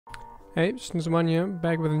Hey, since 1 year,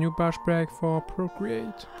 back with a new brushpack for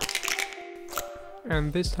Procreate.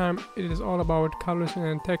 And this time it is all about colors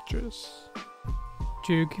and textures.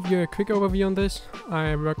 To give you a quick overview on this,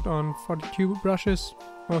 I worked on 42 brushes.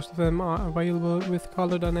 Most of them are available with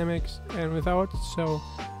color dynamics and without, so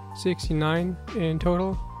 69 in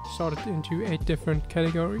total, sorted into 8 different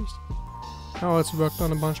categories. I also worked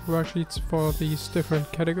on a bunch of worksheets for these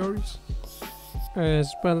different categories,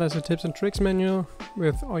 as well as a tips and tricks manual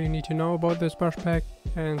with all you need to know about this brush pack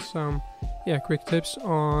and some quick tips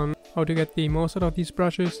on how to get the most out of these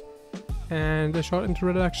brushes, and a short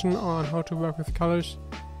introduction on how to work with colors.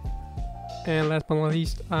 And last but not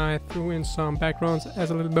least, I threw in some backgrounds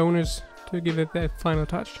as a little bonus to give it that final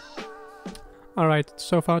touch. Alright,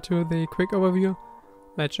 so far to the quick overview.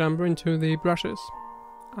 Let's jump into the brushes.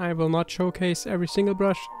 I will not showcase every single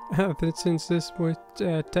brush since this would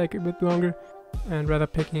take a bit longer, and rather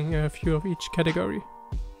picking a few of each category.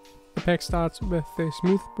 The pack starts with the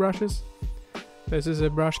smooth brushes. This is a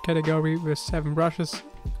brush category with 7 brushes,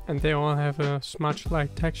 and they all have a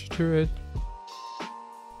smudge-like texture to it.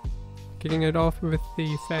 Kicking it off with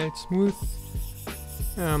the felt smooth.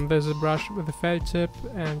 There's a brush with a felt tip,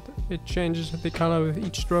 and it changes the color with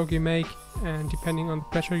each stroke you make, and depending on the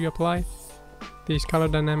pressure you apply. These color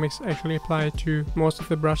dynamics actually apply to most of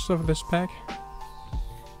the brushes of this pack.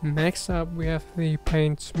 Next up we have the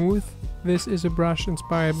paint smooth. This is a brush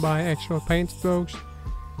inspired by actual paint strokes,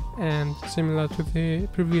 and similar to the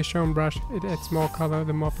previous shown brush, it adds more color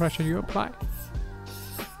the more pressure you apply.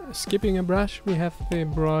 Skipping a brush, we have the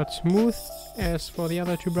broad smooth. As for the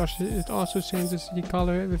other 2 brushes, it also changes the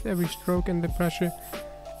color with every stroke and the pressure,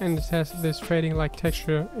 and it has this fading like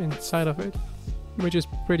texture inside of it, which is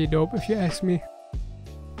pretty dope if you ask me.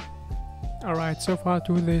 Alright, so far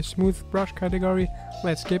to the smooth brush category.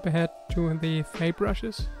 Let's skip ahead to the fade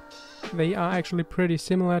brushes. They are actually pretty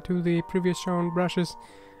similar to the previous shown brushes,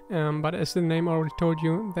 but as the name already told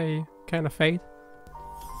you, they kind of fade.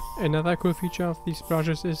 Another cool feature of these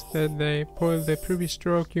brushes is that they pull the previous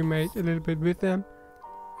stroke you made a little bit with them,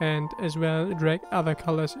 and as well drag other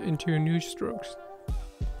colors into new strokes.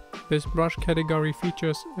 This brush category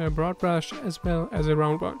features a broad brush as well as a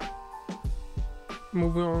round one.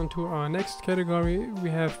 Moving on to our next category, we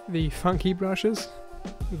have the funky brushes.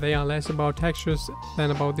 They are less about textures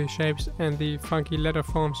than about the shapes and the funky letter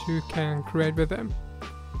forms you can create with them.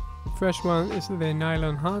 First one is the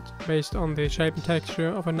nylon heart, based on the shape and texture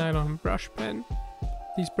of a nylon brush pen.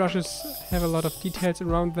 These brushes have a lot of details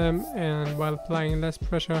around them, and while applying less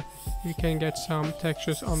pressure you can get some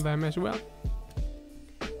textures on them as well.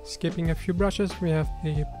 Skipping a few brushes, we have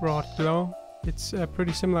the broad glow. It's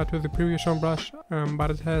pretty similar to the previous shown brush,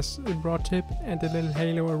 but it has a broad tip and a little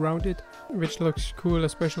halo around it, which looks cool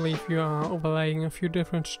especially if you are overlaying a few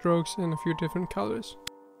different strokes in a few different colors.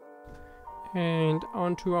 And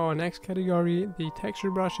on to our next category, the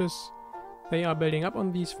texture brushes. They are building up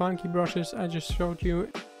on these funky brushes I just showed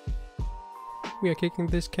you. We are kicking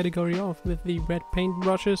this category off with the red paint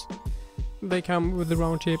brushes. They come with a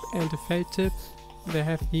round tip and a fade tip. They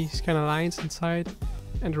have these kind of lines inside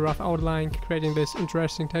and a rough outline, creating this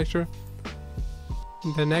interesting texture.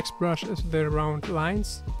 The next brush is the round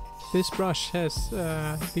lines. This brush has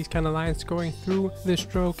these kind of lines going through the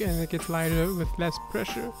stroke, and it gets lighter with less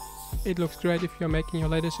pressure. It looks great if you're making your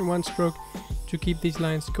letters in one stroke to keep these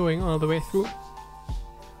lines going all the way through.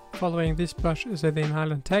 Following this brush is the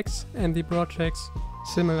nylon text and the broad text,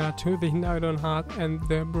 similar to the nylon heart and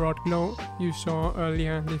the broad glow you saw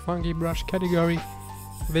earlier in the funky brush category.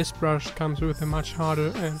 This brush comes with a much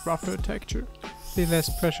harder and rougher texture. The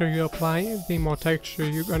less pressure you apply, the more texture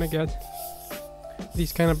you're gonna get.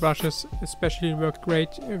 These kind of brushes especially work great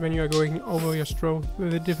when you are going over your stroke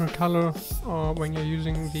with a different color, or when you're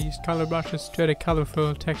using these color brushes to add a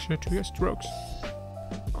colorful texture to your strokes.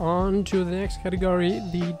 On to the next category,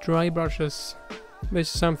 the dry brushes.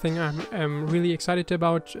 This is something I'm really excited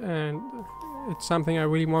about, and it's something I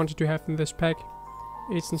really wanted to have in this pack.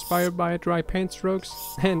 It's inspired by dry paint strokes,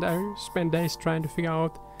 and I spent days trying to figure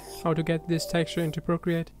out how to get this texture into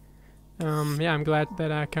Procreate. I'm glad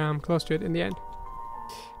that I came close to it in the end.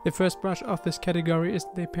 The first brush of this category is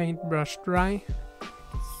the paint brush dry.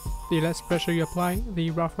 The less pressure you apply, the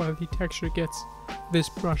rougher the texture gets. This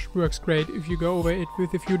brush works great if you go over it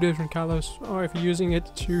with a few different colors, or if you're using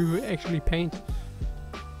it to actually paint.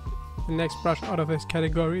 The next brush out of this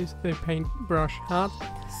category is the paint brush hard.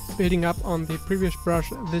 Building up on the previous brush,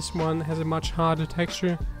 this one has a much harder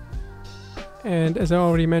texture. And as I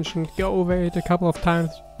already mentioned, go over it a couple of times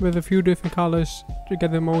with a few different colors to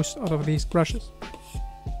get the most out of these brushes.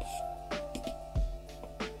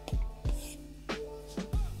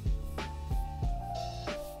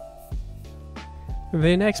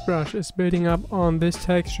 The next brush is building up on this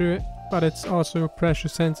texture, but it's also pressure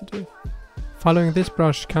sensitive. Following this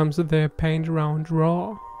brush comes the paint round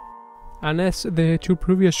raw. Unless the two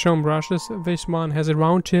previous shown brushes, this one has a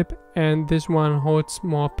round tip and this one holds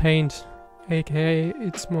more paint, aka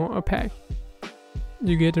it's more opaque.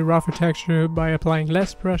 You get a rougher texture by applying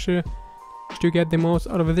less pressure. To get the most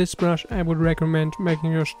out of this brush, I would recommend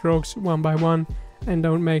making your strokes one by one and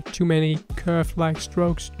don't make too many curved-like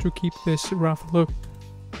strokes to keep this rough look.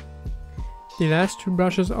 The last two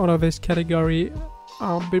brushes out of this category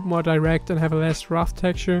are a bit more direct and have a less rough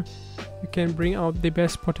texture. You can bring out the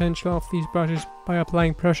best potential of these brushes by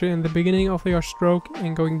applying pressure in the beginning of your stroke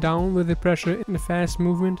and going down with the pressure in a fast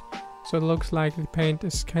movement, so it looks like the paint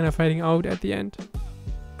is kind of fading out at the end.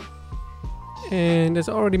 And as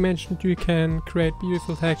already mentioned, you can create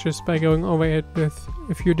beautiful textures by going over it with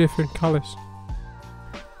a few different colors.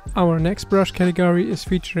 Our next brush category is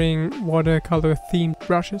featuring watercolor themed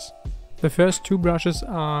brushes. The first two brushes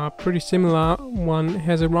are pretty similar, one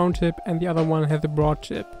has a round tip and the other one has a broad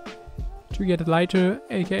tip. To get it lighter,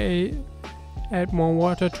 aka add more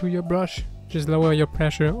water to your brush, just lower your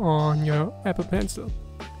pressure on your Apple Pencil.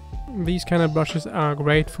 These kind of brushes are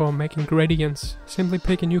great for making gradients. Simply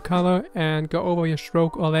pick a new color and go over your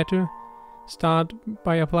stroke or letter. Start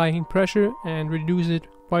by applying pressure and reduce it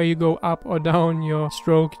while you go up or down your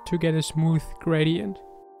stroke to get a smooth gradient.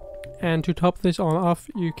 And to top this all off,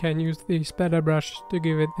 you can use the splatter brush to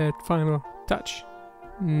give it that final touch.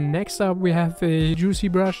 Next up we have the Juicy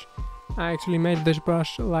brush. I actually made this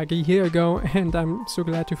brush like a year ago and I'm so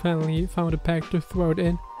glad to finally found a pack to throw it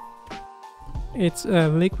in. It's a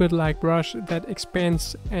liquid-like brush that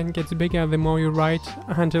expands and gets bigger the more you write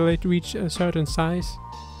until it reaches a certain size.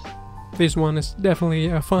 This one is definitely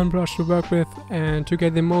a fun brush to work with, and to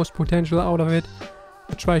get the most potential out of it,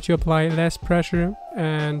 I try to apply less pressure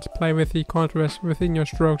and play with the contrast within your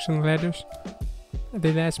strokes and letters.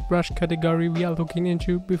 The last brush category we are looking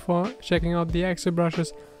into before checking out the extra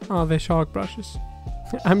brushes are the chalk brushes.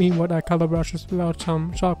 I mean, what are color brushes without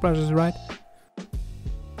some chalk brushes, right?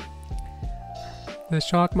 The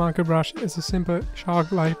chalk marker brush is a simple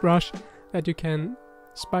chalk-like brush that you can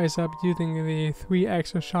spice up using the 3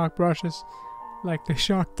 extra chalk brushes, like the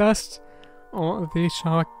chalk dust or the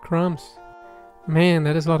chalk crumbs. Man,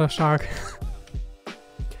 that is a lot of chalk.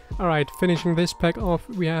 Alright, finishing this pack off,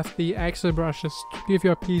 we have the axle brushes to give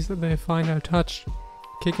your piece the final touch.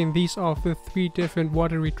 Kicking these off with 3 different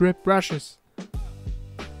watery drip brushes.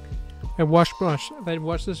 A wash brush that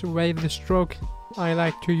washes away the stroke. I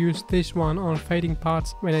like to use this one on fading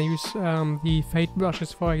parts when I use the fade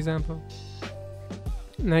brushes, for example.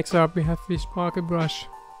 Next up we have the sparkle brush.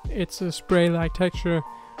 It's a spray-like texture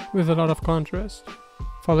with a lot of contrast.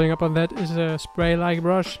 Following up on that is a spray-like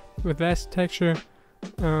brush with less texture.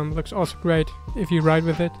 Looks also great if you write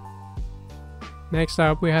with it. Next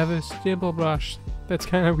up we have a stipple brush. That's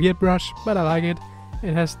kind of a weird brush, but I like it.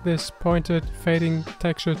 It has this pointed fading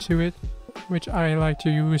texture to it, which I like to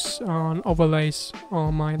use on overlays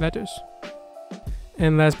on my letters.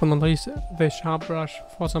 And last but not least, the sharp brush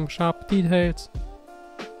for some sharp details.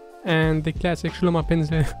 And the classic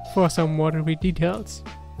Schlummerpinsel for some watery details.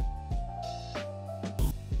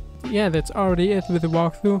 Yeah, that's already it with the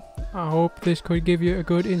walkthrough. I hope this could give you a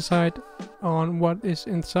good insight on what is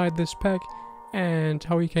inside this pack and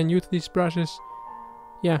how you can use these brushes.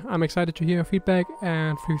 Yeah, I'm excited to hear your feedback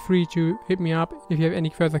and feel free to hit me up if you have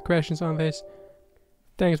any further questions on this.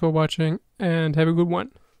 Thanks for watching and have a good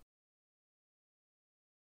one.